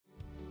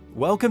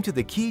Welcome to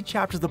the Key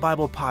Chapters of the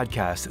Bible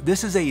podcast.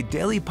 This is a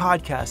daily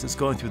podcast that's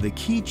going through the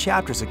key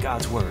chapters of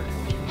God's Word.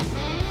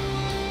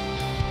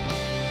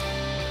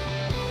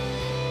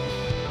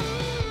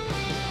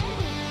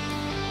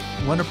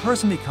 When a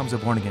person becomes a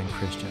born-again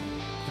Christian,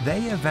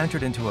 they have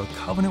entered into a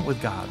covenant with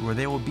God where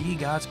they will be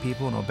God's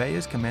people and obey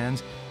His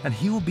commands, and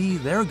He will be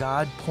their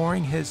God,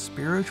 pouring His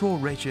spiritual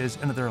riches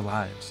into their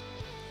lives.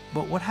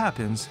 But what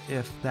happens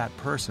if that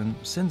person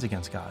sins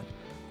against God?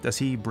 Does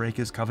He break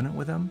His covenant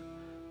with them?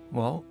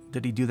 Well,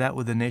 did He do that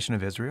with the nation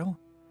of Israel?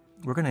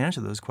 We're going to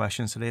answer those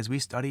questions today as we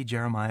study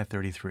Jeremiah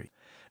 33.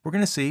 We're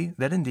going to see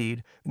that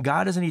indeed,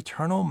 God is an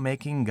eternal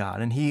making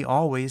God, and He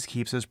always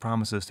keeps His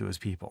promises to His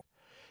people.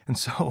 And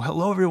so,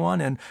 hello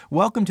everyone, and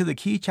welcome to the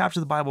Key Chapters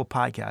of the Bible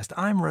podcast.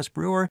 I'm Russ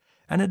Brewer,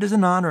 and it is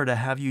an honor to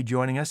have you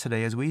joining us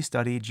today as we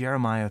study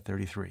Jeremiah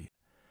 33.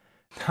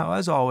 Now,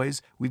 as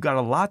always, we've got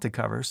a lot to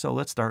cover, so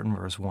let's start in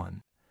verse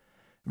 1.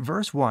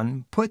 Verse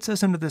 1 puts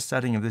us into the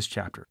setting of this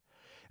chapter.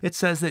 It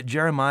says that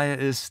Jeremiah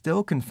is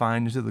still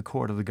confined to the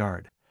court of the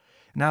guard.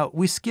 Now,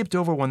 we skipped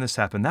over when this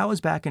happened. That was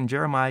back in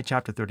Jeremiah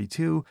chapter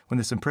 32 when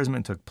this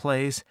imprisonment took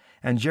place.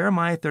 And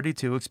Jeremiah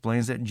 32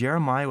 explains that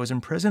Jeremiah was in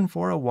prison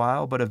for a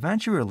while, but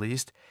eventually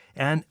released.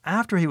 And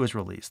after he was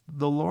released,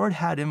 the Lord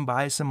had him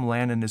buy some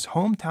land in his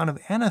hometown of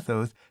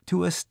Anathoth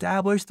to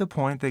establish the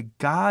point that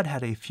God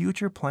had a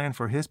future plan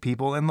for His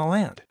people in the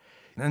land.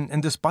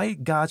 And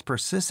despite God's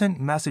persistent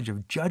message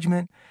of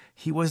judgment,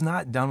 He was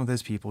not done with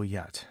His people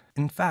yet.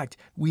 In fact,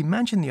 we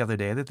mentioned the other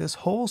day that this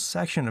whole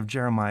section of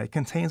Jeremiah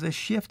contains a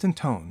shift in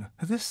tone.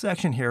 This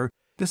section here,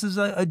 this is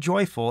a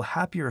joyful,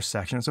 happier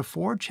section. It's a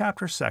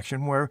 4-chapter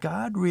section where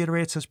God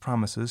reiterates His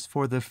promises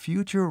for the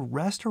future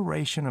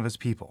restoration of His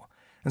people.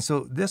 And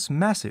so this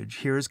message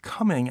here is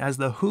coming as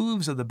the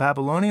hooves of the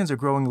Babylonians are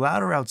growing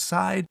louder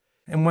outside.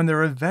 And when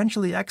they're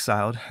eventually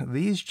exiled,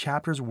 these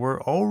chapters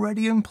were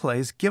already in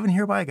place, given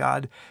here by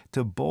God,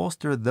 to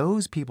bolster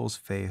those people's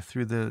faith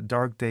through the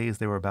dark days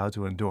they were about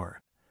to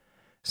endure.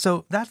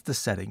 So that's the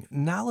setting.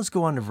 Now let's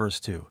go on to verse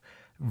 2.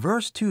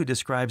 Verse 2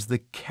 describes the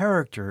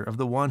character of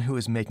the one who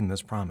is making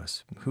this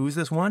promise. Who is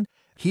this one?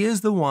 He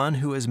is the one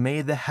who has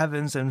made the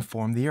heavens and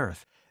formed the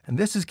earth. And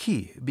this is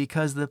key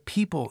because the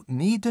people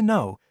need to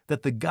know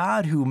that the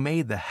God who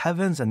made the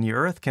heavens and the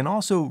earth can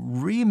also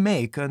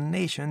remake a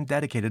nation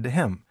dedicated to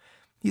Him.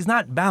 He's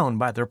not bound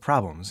by their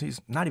problems. He's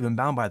not even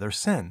bound by their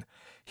sin.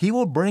 He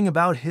will bring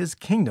about His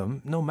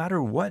kingdom no matter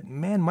what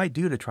man might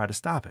do to try to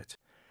stop it.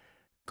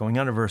 Going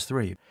on to verse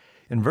 3.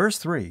 In verse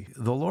 3,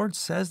 the Lord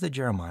says to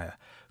Jeremiah,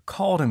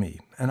 "Call to me,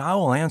 and I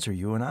will answer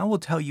you, and I will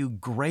tell you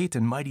great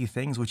and mighty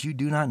things which you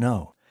do not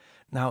know."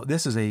 Now,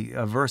 this is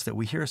a verse that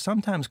we hear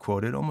sometimes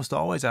quoted, almost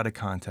always out of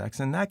context,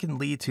 and that can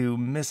lead to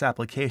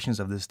misapplications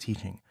of this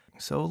teaching.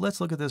 So let's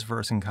look at this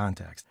verse in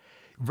context.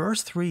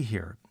 Verse 3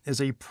 here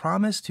is a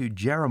promise to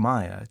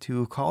Jeremiah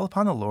to call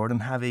upon the Lord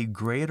and have a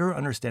greater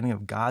understanding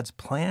of God's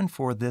plan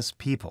for this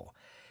people.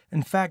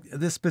 In fact,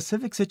 this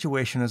specific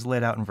situation is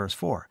laid out in verse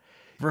 4.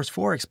 Verse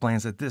 4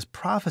 explains that this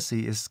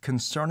prophecy is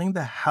concerning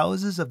the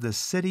houses of the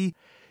city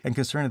and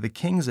concerning the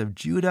kings of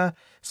Judah,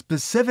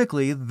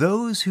 specifically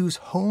those whose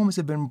homes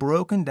have been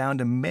broken down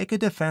to make a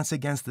defense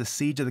against the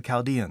siege of the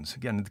Chaldeans.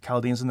 Again, the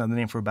Chaldeans is another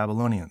name for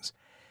Babylonians.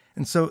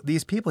 And so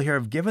these people here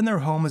have given their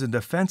homes in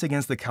defense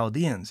against the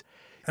Chaldeans.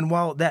 And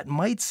while that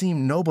might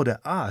seem noble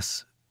to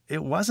us,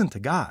 it wasn't to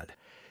God.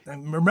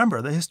 And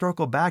remember, the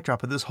historical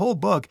backdrop of this whole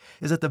book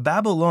is that the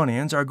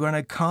Babylonians are going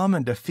to come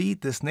and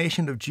defeat this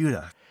nation of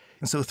Judah.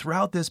 And so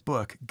throughout this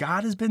book,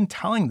 God has been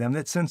telling them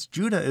that since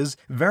Judah is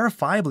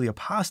verifiably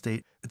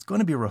apostate, it's going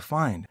to be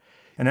refined.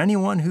 And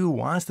anyone who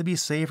wants to be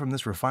saved from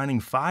this refining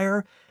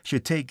fire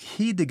should take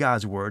heed to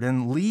God's word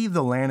and leave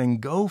the land and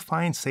go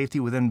find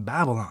safety within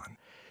Babylon.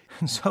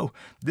 And so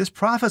this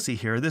prophecy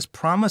here, this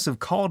promise of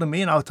call to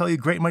me and I'll tell you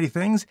great mighty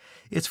things,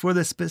 it's for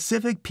the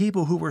specific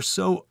people who were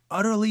so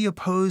utterly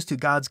opposed to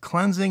God's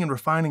cleansing and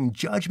refining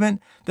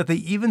judgment that they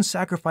even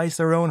sacrificed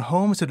their own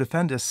homes to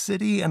defend a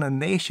city and a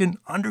nation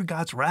under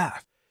God's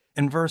wrath.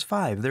 In verse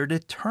 5, they're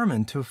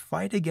determined to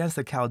fight against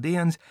the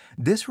Chaldeans,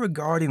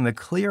 disregarding the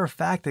clear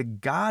fact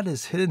that God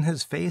has hidden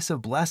His face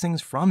of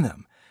blessings from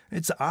them.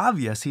 It's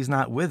obvious He's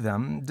not with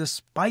them,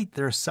 despite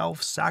their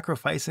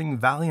self-sacrificing,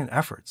 valiant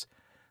efforts.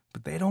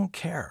 But they don't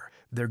care.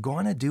 They're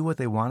going to do what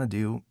they want to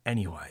do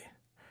anyway.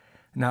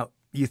 Now,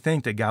 you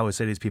think that God would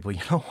say to these people, you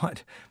know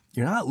what?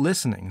 You're not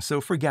listening, so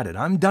forget it.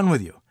 I'm done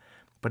with you.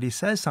 But He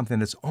says something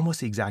that's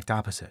almost the exact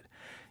opposite.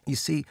 You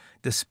see,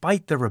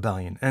 despite the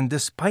rebellion and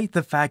despite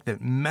the fact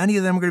that many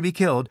of them are going to be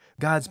killed,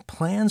 God's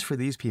plans for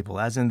these people,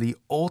 as in the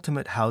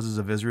ultimate houses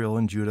of Israel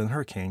and Judah and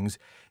her kings,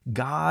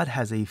 God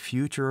has a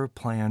future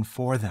plan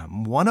for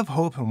them, one of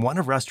hope and one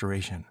of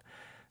restoration.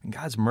 And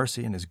God's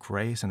mercy and His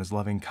grace and His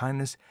loving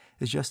kindness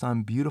is just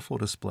on beautiful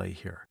display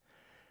here.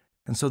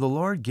 And so the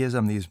Lord gives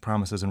them these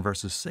promises in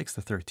verses 6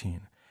 to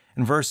 13.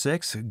 In verse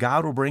 6,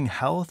 God will bring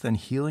health and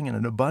healing and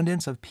an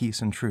abundance of peace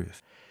and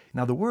truth.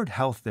 Now the word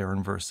health there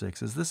in verse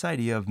 6 is this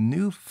idea of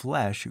new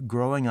flesh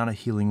growing on a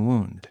healing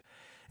wound.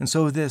 And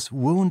so this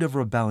wound of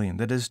rebellion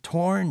that has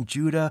torn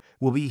Judah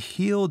will be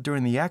healed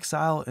during the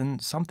exile,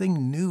 and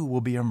something new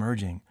will be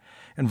emerging.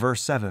 In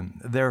verse 7,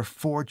 their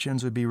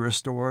fortunes would be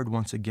restored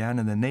once again,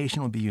 and the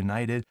nation will be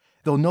united.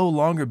 They'll no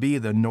longer be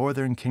the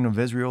northern kingdom of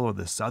Israel or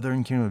the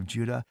southern kingdom of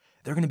Judah.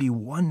 They're going to be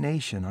one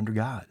nation under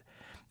God.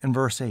 In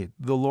verse 8,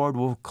 the Lord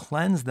will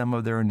cleanse them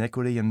of their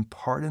iniquity and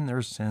pardon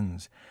their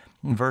sins.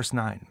 In verse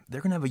 9,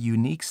 they're going to have a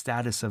unique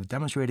status of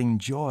demonstrating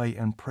joy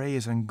and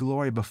praise and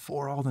glory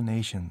before all the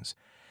nations.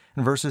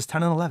 In verses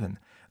 10 and 11,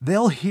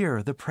 they'll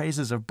hear the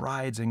praises of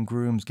brides and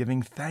grooms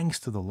giving thanks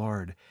to the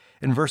Lord.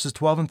 In verses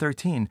 12 and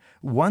 13,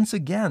 once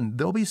again,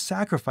 there'll be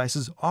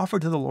sacrifices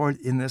offered to the Lord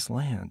in this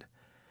land.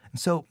 And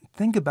so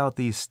think about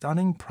these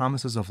stunning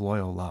promises of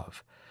loyal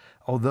love.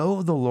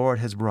 Although the Lord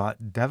has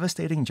brought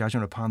devastating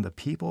judgment upon the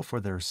people for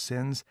their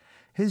sins,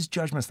 his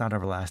judgment's not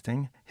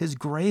everlasting. His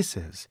grace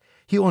is.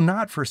 He will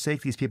not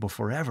forsake these people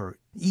forever,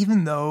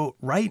 even though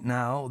right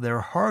now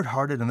they're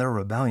hard-hearted in their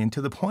rebellion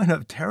to the point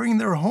of tearing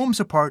their homes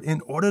apart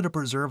in order to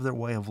preserve their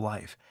way of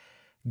life.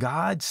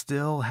 God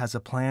still has a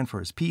plan for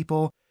his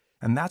people,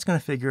 and that's going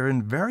to figure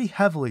in very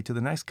heavily to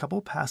the next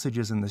couple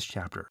passages in this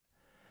chapter.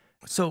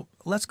 So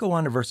let's go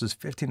on to verses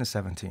 15 to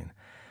 17.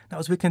 Now,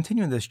 as we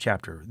continue in this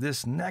chapter,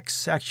 this next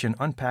section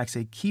unpacks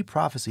a key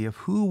prophecy of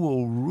who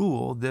will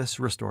rule this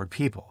restored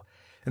people.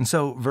 And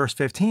so verse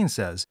 15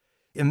 says,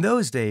 "In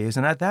those days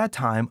and at that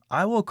time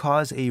I will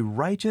cause a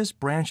righteous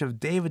branch of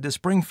David to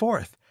spring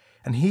forth,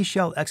 and he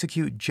shall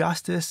execute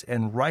justice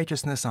and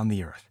righteousness on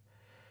the earth."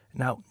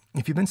 Now,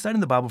 if you've been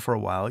studying the Bible for a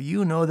while,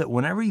 you know that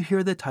whenever you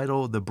hear the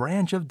title, the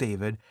branch of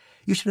David,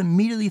 you should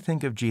immediately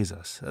think of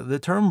Jesus. The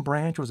term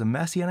branch was a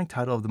messianic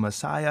title of the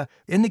Messiah,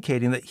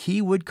 indicating that he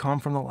would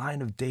come from the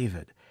line of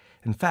David.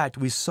 In fact,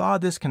 we saw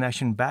this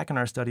connection back in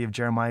our study of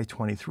Jeremiah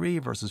 23,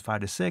 verses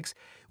 5 to 6,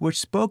 which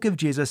spoke of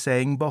Jesus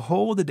saying,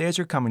 "Behold, the days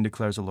are coming,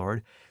 declares the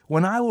Lord,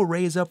 when I will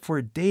raise up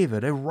for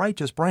David a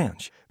righteous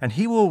branch, and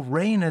he will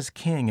reign as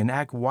king and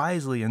act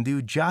wisely and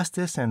do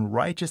justice and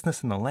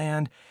righteousness in the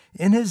land.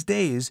 In his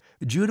days,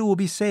 Judah will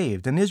be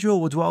saved, and Israel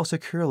will dwell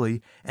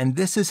securely, and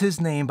this is his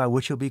name by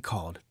which he'll be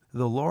called,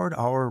 the Lord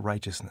our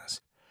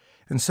righteousness."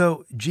 And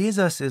so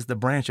Jesus is the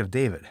branch of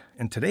David,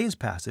 and today's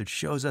passage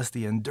shows us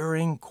the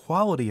enduring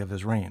quality of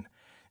his reign.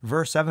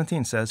 Verse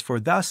 17 says, "For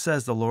thus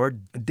says the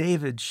Lord,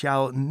 David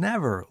shall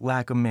never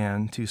lack a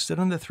man to sit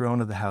on the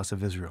throne of the house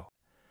of Israel."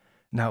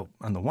 Now,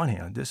 on the one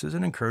hand, this is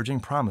an encouraging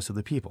promise to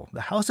the people.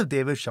 The house of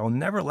David shall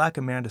never lack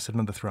a man to sit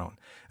on the throne.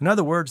 In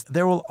other words,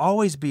 there will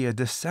always be a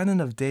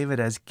descendant of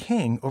David as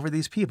king over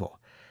these people.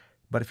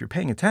 But if you're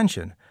paying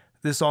attention,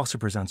 this also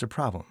presents a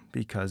problem,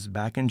 because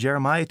back in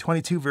Jeremiah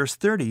 22, verse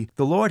 30,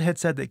 the Lord had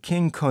said that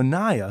King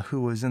Coniah,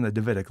 who was in the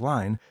Davidic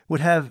line,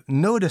 would have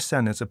no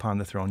descendants upon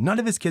the throne. None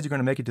of his kids are going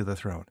to make it to the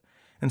throne.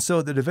 And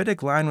so the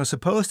Davidic line was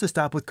supposed to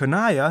stop with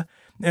Coniah,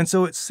 and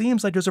so it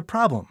seems like there's a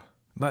problem.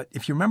 But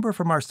if you remember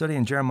from our study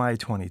in Jeremiah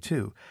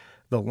 22,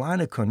 the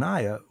line of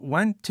Coniah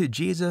went to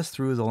Jesus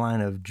through the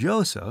line of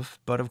Joseph,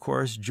 but of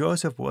course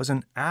Joseph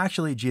wasn't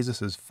actually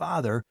Jesus'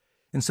 father,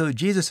 and so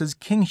Jesus'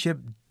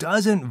 kingship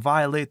doesn't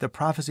violate the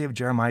prophecy of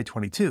Jeremiah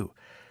 22.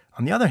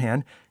 On the other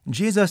hand,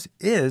 Jesus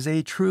is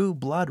a true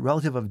blood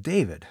relative of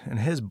David, and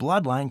his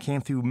bloodline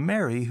came through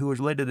Mary, who was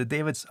related to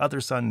David's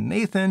other son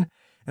Nathan,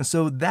 and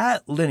so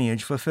that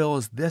lineage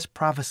fulfills this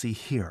prophecy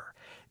here.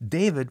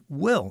 David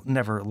will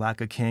never lack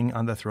a king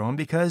on the throne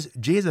because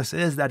Jesus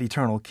is that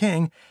eternal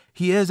king.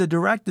 He is a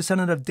direct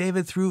descendant of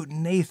David through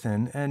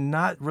Nathan and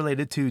not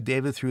related to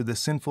David through the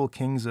sinful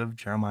kings of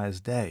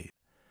Jeremiah's day.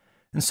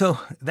 And so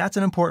that's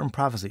an important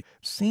prophecy.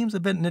 Seems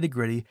a bit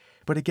nitty-gritty,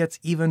 but it gets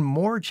even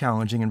more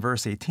challenging in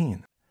verse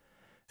 18.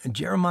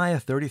 Jeremiah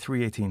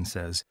 33:18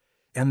 says,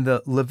 "And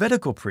the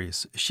Levitical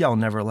priests shall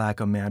never lack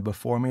a man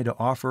before me to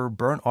offer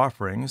burnt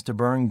offerings, to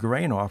burn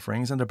grain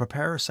offerings, and to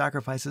prepare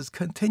sacrifices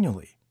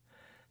continually."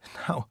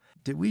 Now,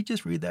 did we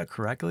just read that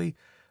correctly?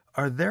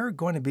 Are there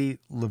going to be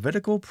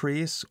Levitical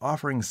priests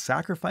offering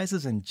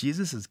sacrifices in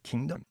Jesus'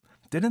 kingdom?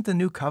 Didn't the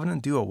new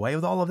covenant do away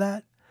with all of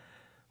that?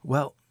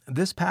 Well,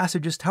 this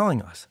passage is telling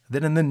us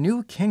that in the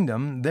new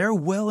kingdom, there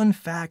will in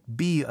fact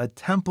be a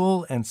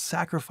temple and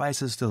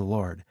sacrifices to the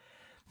Lord.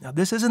 Now,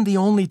 this isn't the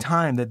only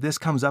time that this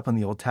comes up in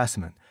the Old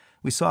Testament.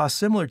 We saw a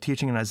similar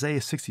teaching in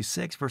Isaiah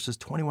 66, verses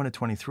 21 to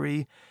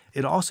 23.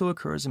 It also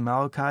occurs in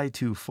Malachi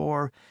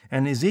 2:4,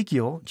 and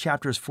Ezekiel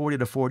chapters 40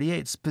 to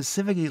 48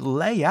 specifically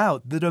lay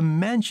out the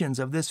dimensions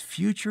of this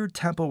future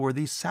temple where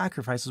these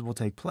sacrifices will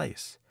take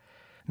place.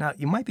 Now,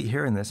 you might be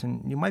hearing this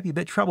and you might be a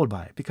bit troubled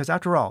by it, because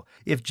after all,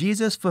 if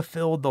Jesus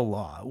fulfilled the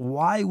law,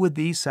 why would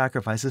these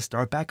sacrifices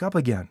start back up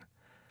again?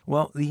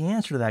 Well, the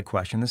answer to that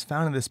question is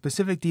found in the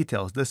specific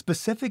details, the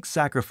specific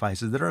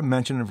sacrifices that are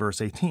mentioned in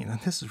verse 18, and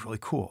this is really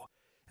cool.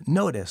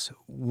 Notice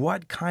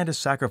what kind of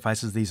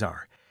sacrifices these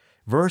are.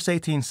 Verse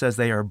 18 says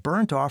they are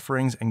burnt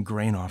offerings and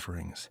grain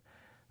offerings.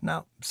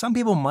 Now, some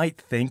people might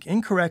think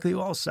incorrectly,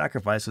 well,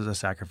 sacrifice is a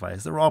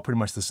sacrifice. They're all pretty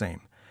much the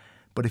same.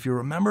 But if you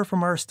remember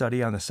from our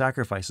study on the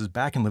sacrifices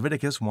back in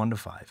Leviticus 1 to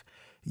 5,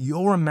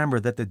 you'll remember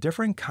that the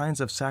different kinds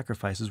of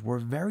sacrifices were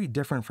very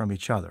different from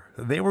each other.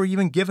 They were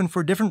even given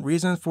for different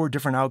reasons for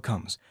different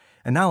outcomes.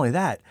 And not only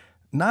that,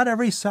 not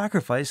every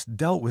sacrifice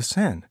dealt with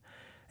sin.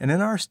 And in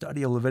our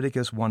study of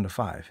Leviticus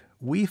 1-5,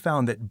 we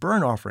found that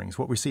burnt offerings,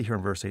 what we see here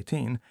in verse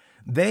 18,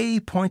 they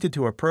pointed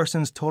to a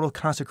person's total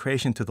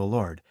consecration to the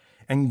Lord.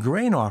 And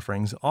grain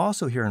offerings,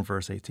 also here in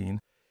verse 18,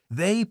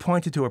 they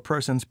pointed to a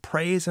person's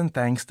praise and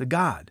thanks to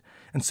God.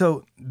 And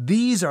so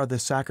these are the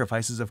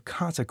sacrifices of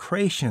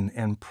consecration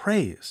and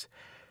praise.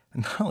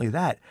 And not only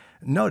that,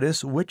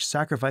 notice which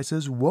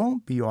sacrifices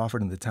won't be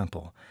offered in the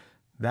temple.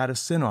 That of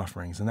sin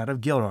offerings and that of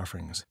guilt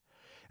offerings.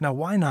 Now,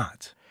 why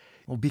not?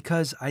 Well,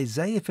 because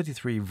Isaiah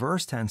 53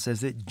 verse 10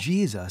 says that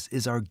Jesus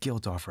is our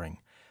guilt offering.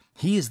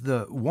 He is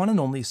the one and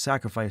only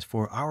sacrifice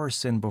for our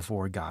sin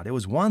before God. It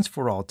was once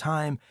for all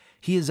time.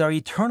 He is our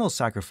eternal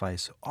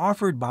sacrifice,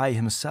 offered by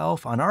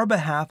himself on our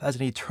behalf as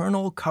an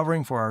eternal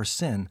covering for our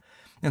sin.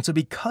 And so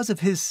because of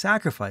his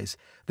sacrifice,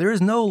 there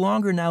is no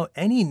longer now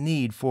any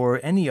need for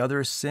any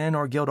other sin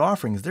or guilt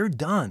offerings. They're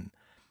done.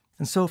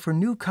 And so for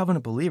new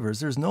covenant believers,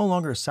 there's no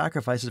longer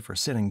sacrifices for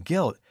sin and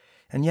guilt.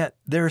 And yet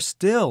there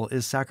still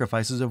is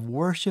sacrifices of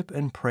worship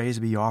and praise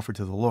to be offered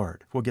to the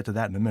Lord. We'll get to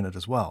that in a minute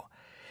as well.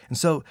 And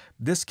so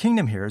this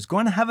kingdom here is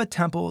going to have a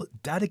temple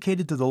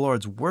dedicated to the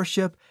Lord's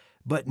worship,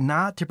 but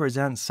not to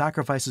present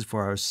sacrifices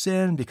for our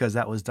sin because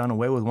that was done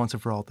away with once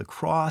and for all at the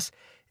cross.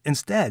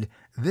 Instead,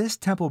 this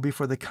temple will be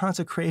for the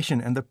consecration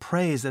and the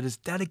praise that is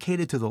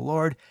dedicated to the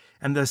Lord,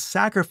 and the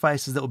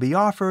sacrifices that will be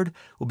offered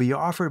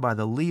by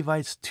the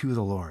Levites to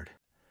the Lord.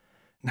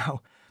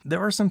 Now,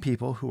 there are some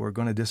people who are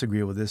going to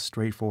disagree with this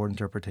straightforward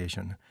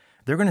interpretation.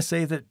 They're going to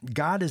say that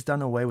God has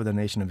done away with the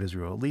nation of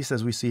Israel, at least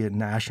as we see it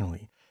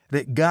nationally.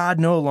 That God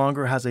no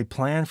longer has a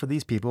plan for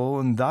these people,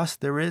 and thus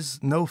there is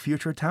no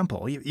future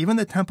temple. Even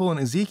the temple in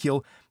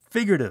Ezekiel,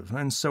 figurative,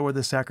 and so are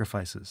the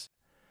sacrifices.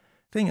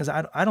 Thing is,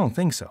 I don't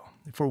think so.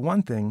 For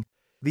one thing,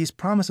 these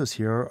promises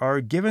here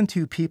are given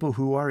to people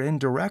who are in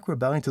direct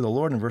rebellion to the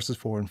Lord in verses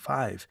 4 and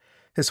 5.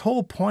 His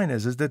whole point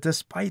is that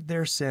despite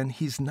their sin,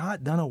 he's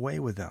not done away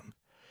with them.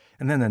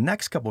 And then the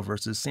next couple of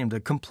verses seem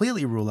to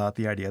completely rule out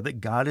the idea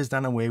that God has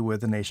done away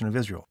with the nation of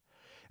Israel.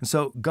 And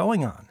so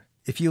going on,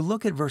 if you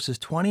look at verses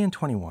 20 and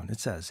 21, it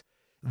says,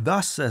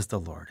 "Thus says the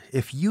Lord,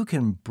 if you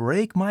can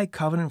break my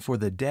covenant for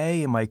the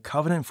day and my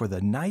covenant for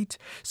the night,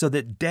 so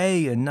that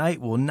day and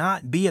night will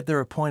not be at their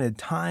appointed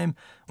time,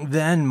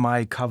 then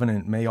my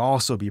covenant may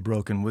also be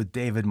broken with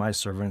David my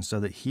servant, so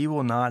that he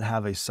will not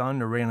have a son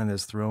to reign on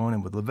his throne,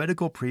 and with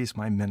Levitical priests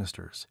my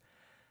ministers."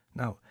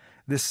 Now,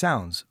 this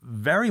sounds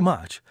very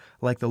much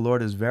like the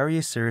Lord is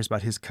very serious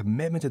about his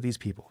commitment to these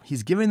people.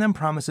 He's giving them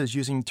promises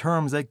using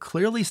terms that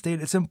clearly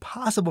state it's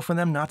impossible for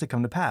them not to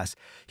come to pass.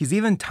 He's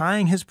even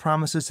tying his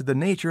promises to the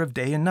nature of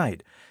day and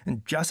night.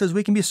 And just as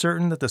we can be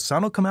certain that the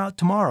sun will come out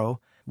tomorrow,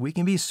 we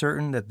can be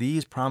certain that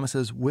these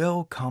promises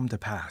will come to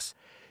pass.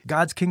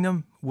 God's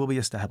kingdom will be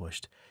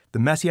established. The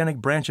messianic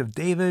branch of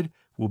David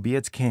will be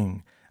its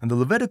king. And the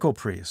Levitical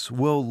priests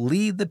will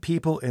lead the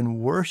people in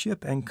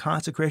worship and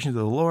consecration to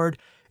the Lord.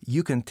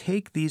 You can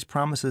take these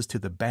promises to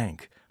the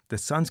bank. The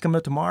sun's coming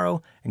up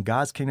tomorrow, and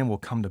God's kingdom will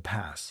come to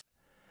pass.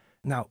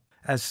 Now,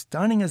 as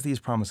stunning as these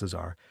promises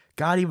are,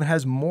 God even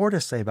has more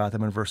to say about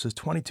them in verses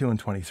 22 and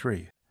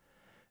 23.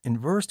 In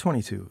verse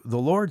 22, the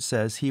Lord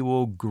says he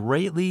will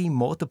greatly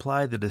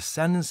multiply the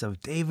descendants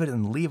of David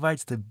and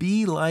Levites to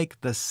be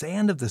like the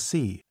sand of the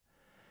sea.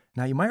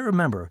 Now, you might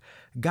remember,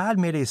 God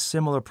made a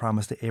similar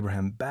promise to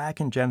Abraham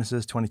back in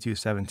Genesis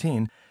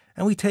 22:17,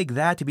 and we take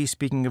that to be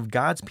speaking of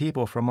God's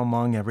people from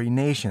among every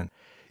nation.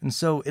 And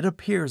so it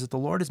appears that the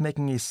Lord is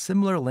making a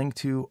similar link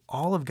to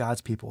all of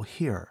God's people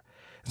here.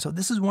 And so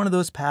this is one of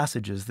those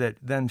passages that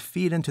then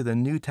feed into the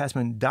New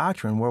Testament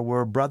doctrine where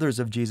we're brothers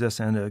of Jesus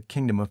and a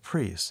kingdom of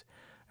priests.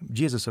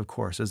 Jesus, of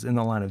course, is in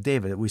the line of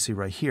David that we see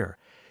right here.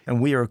 And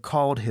we are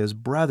called his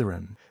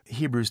brethren.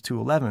 Hebrews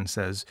 2:11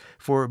 says,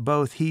 "For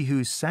both he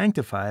who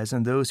sanctifies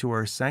and those who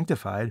are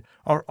sanctified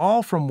are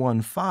all from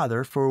one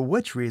Father, for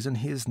which reason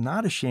he is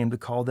not ashamed to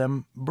call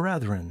them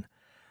brethren."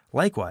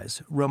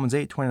 Likewise, Romans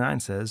 8:29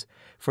 says,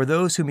 "For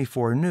those whom he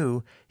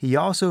foreknew, he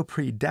also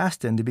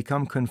predestined to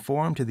become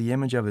conformed to the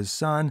image of his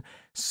Son,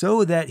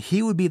 so that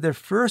he would be the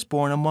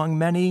firstborn among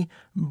many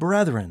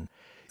brethren."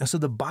 And so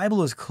the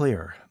Bible is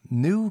clear.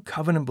 New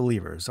covenant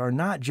believers are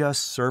not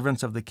just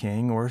servants of the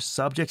king or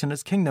subjects in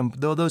his kingdom,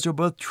 though those are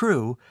both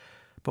true,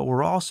 but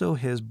we're also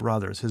his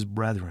brothers, his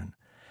brethren.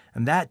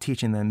 And that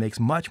teaching then makes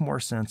much more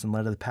sense in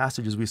light of the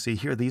passages we see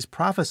here, these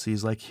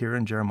prophecies like here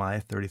in Jeremiah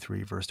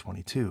 33, verse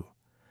 22.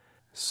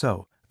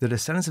 So, the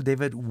descendants of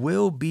David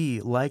will be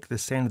like the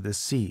sand of the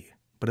sea,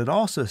 but it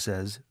also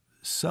says,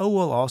 so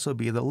will also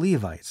be the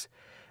Levites.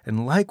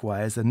 And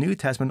likewise, the New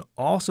Testament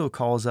also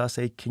calls us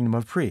a kingdom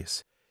of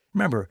priests.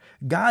 Remember,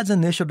 God's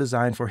initial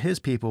design for his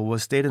people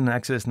was stated in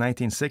Exodus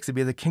 19:6 to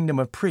be the kingdom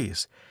of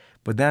priests.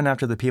 But then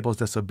after the people's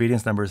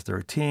disobedience, Numbers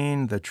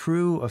 13, the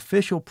true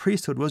official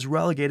priesthood was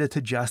relegated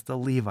to just the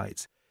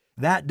Levites.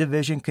 That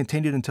division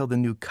continued until the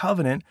new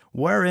covenant,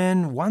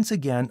 wherein, once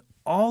again,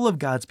 all of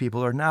God's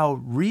people are now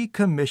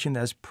recommissioned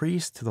as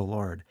priests to the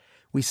Lord.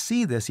 We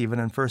see this even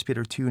in 1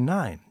 Peter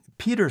 2:9.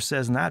 Peter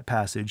says in that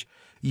passage,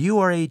 "You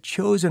are a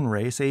chosen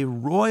race, a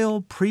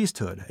royal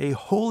priesthood, a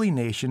holy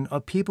nation,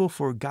 a people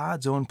for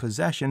God's own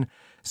possession,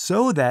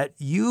 so that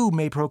you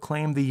may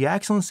proclaim the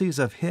excellencies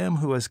of Him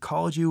who has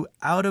called you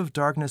out of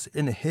darkness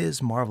into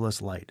His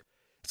marvelous light."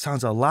 It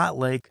sounds a lot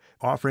like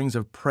offerings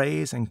of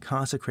praise and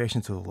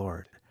consecration to the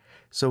Lord.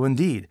 So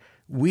indeed,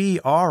 we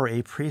are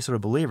a priesthood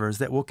of believers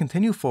that will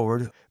continue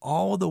forward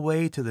all the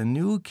way to the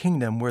new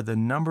kingdom where the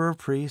number of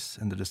priests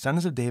and the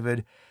descendants of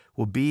David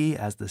will be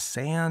as the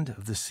sand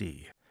of the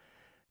sea.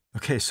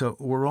 Okay, so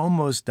we're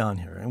almost done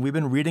here, and we've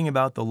been reading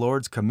about the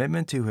Lord's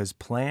commitment to His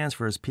plans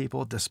for His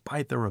people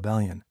despite their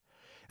rebellion.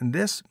 And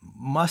this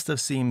must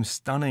have seemed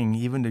stunning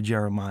even to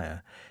Jeremiah.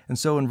 And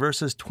so in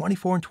verses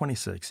 24 and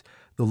 26,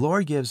 the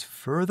Lord gives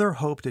further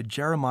hope to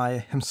Jeremiah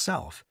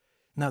himself.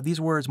 Now,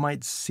 these words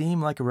might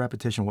seem like a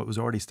repetition of what was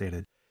already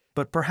stated,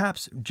 but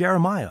perhaps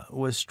Jeremiah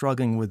was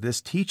struggling with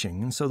this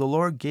teaching, and so the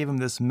Lord gave him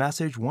this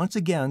message once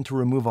again to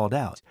remove all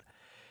doubt.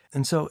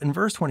 And so in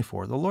verse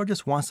 24, the Lord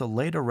just wants to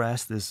lay to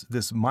rest this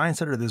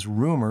mindset or this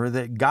rumor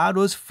that God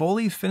was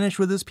fully finished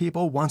with His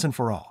people once and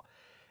for all.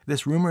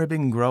 This rumor had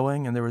been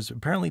growing, and there was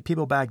apparently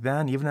people back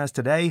then, even as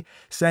today,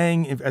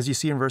 saying, as you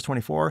see in verse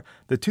 24,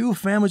 the two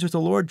families which the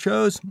Lord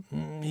chose,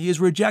 He has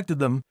rejected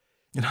them.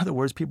 In other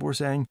words, people were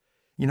saying,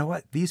 you know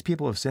what? These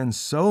people have sinned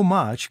so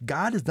much,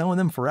 God is done with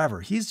them forever.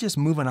 He's just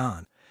moving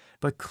on.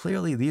 But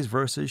clearly these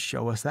verses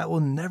show us that will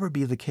never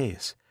be the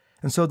case.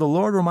 And so the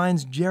Lord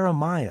reminds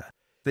Jeremiah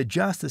that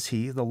just as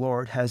He, the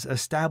Lord, has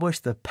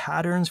established the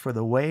patterns for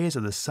the ways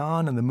of the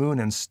sun and the moon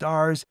and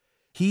stars,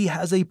 He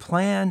has a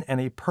plan and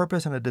a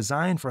purpose and a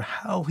design for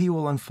how He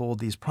will unfold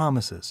these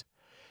promises.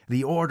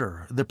 The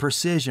order, the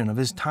precision of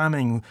His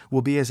timing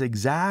will be as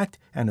exact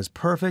and as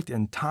perfect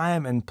in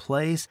time and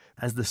place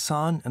as the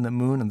sun and the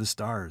moon and the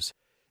stars.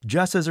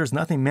 Just as there's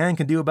nothing man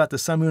can do about the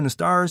sun, moon, and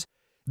stars,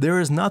 there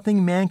is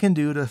nothing man can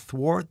do to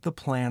thwart the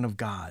plan of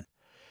God.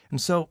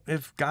 And so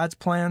if God's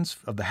plans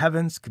of the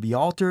heavens could be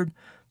altered,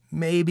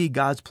 maybe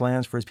God's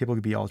plans for His people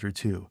could be altered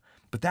too.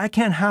 But that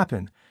can't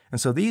happen. And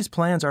so these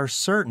plans are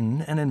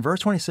certain, and in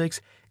verse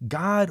 26,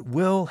 God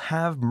will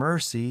have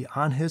mercy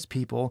on His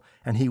people,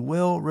 and He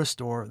will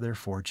restore their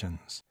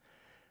fortunes.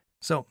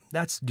 So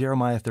that's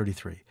Jeremiah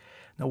 33.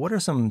 Now, what are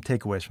some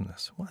takeaways from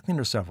this? Well, I think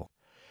there's several.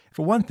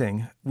 For one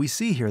thing, we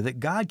see here that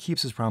God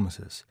keeps His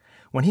promises.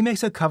 When He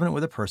makes a covenant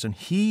with a person,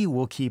 He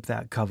will keep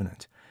that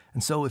covenant.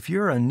 And so if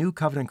you're a new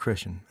covenant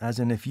Christian, as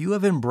in if you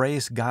have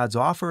embraced God's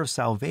offer of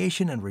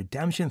salvation and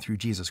redemption through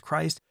Jesus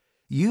Christ,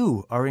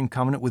 you are in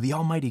covenant with the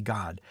Almighty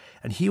God,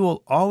 and He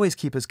will always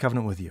keep His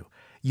covenant with you.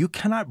 You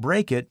cannot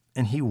break it,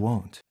 and He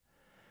won't.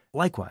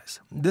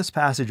 Likewise, this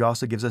passage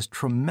also gives us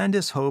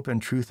tremendous hope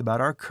and truth about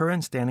our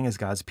current standing as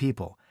God's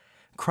people.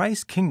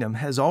 Christ's kingdom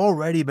has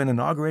already been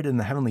inaugurated in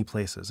the heavenly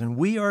places, and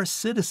we are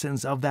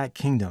citizens of that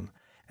kingdom.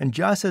 And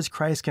just as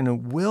Christ's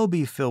kingdom will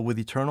be filled with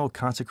eternal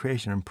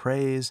consecration and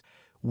praise,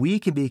 we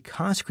can be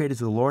consecrated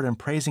to the Lord and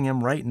praising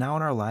Him right now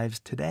in our lives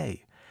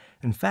today.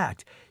 In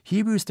fact,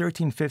 Hebrews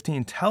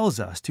 13:15 tells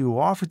us to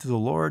offer to the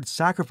Lord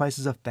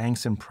sacrifices of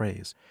thanks and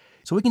praise.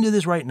 So we can do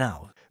this right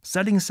now,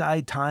 setting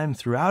aside time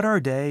throughout our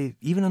day,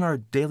 even in our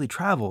daily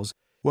travels,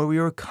 where we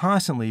are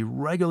constantly,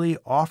 regularly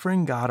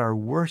offering God our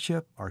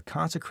worship, our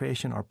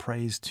consecration, our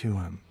praise to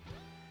Him.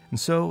 And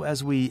so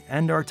as we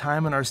end our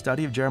time in our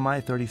study of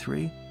Jeremiah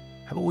 33,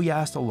 how about we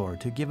ask the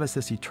Lord to give us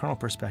this eternal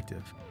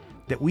perspective,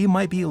 that we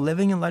might be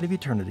living in light of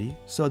eternity,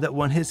 so that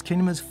when His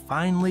kingdom is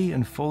finally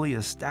and fully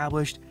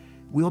established,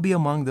 we'll be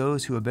among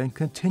those who have been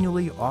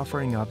continually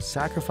offering up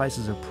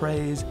sacrifices of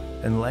praise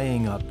and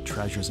laying up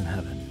treasures in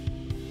heaven.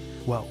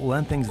 Well, we'll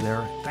end things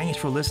there. Thanks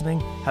for listening.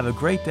 Have a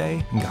great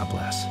day, and God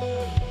bless.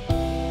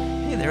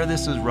 Hey there,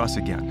 this is Russ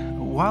again.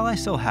 While I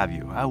still have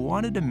you, I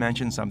wanted to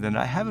mention something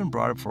that I haven't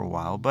brought up for a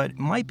while, but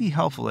might be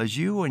helpful as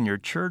you and your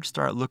church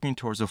start looking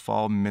towards a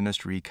fall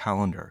ministry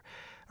calendar.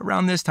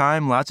 Around this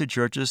time, lots of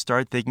churches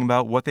start thinking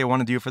about what they want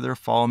to do for their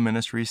fall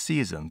ministry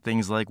season.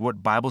 Things like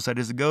what Bible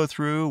studies to go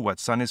through, what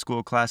Sunday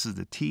school classes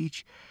to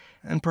teach.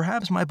 And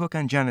perhaps my book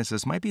on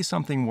Genesis might be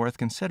something worth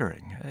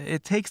considering.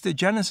 It takes the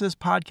Genesis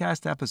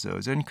podcast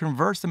episodes and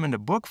converts them into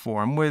book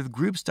form with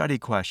group study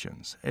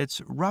questions. It's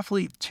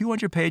roughly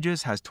 200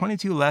 pages, has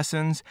 22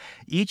 lessons.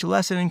 Each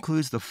lesson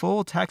includes the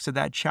full text of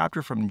that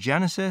chapter from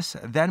Genesis,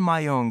 then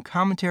my own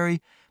commentary,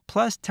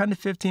 plus 10 to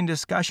 15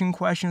 discussion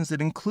questions that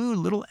include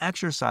little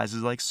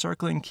exercises like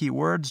circling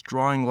keywords,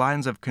 drawing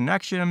lines of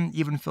connection,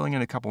 even filling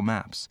in a couple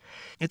maps.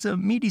 It's a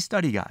meaty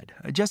study guide.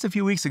 Just a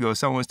few weeks ago,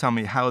 someone was telling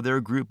me how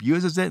their group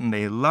uses it and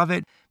they love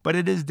it, but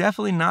it is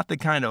definitely not the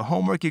kind of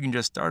homework you can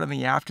just start in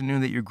the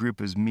afternoon that your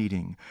group is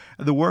meeting.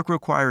 The work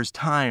requires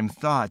time,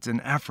 thought, and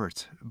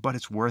effort, but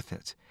it's worth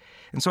it.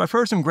 And so I've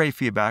heard some great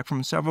feedback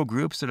from several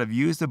groups that have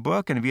used the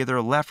book and have either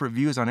left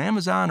reviews on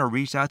Amazon or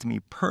reached out to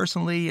me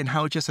personally, and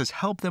how it just has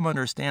helped them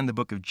understand the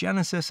book of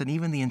Genesis and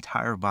even the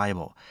entire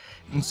Bible.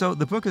 And so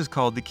the book is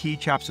called The Key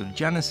Chapters of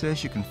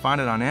Genesis. You can find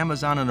it on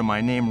Amazon under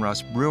my name,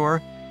 Russ Brewer.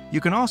 You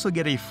can also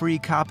get a free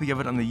copy of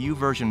it on the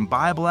YouVersion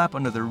Bible app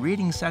under the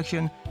reading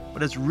section,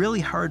 but it's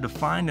really hard to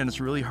find and it's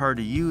really hard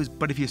to use.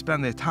 But if you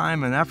spend the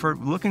time and effort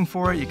looking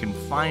for it, you can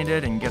find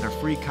it and get a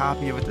free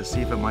copy of it to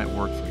see if it might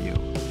work for you.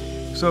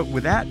 So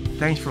with that,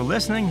 thanks for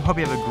listening. Hope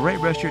you have a great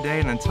rest of your day,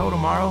 and until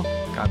tomorrow,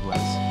 God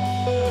bless.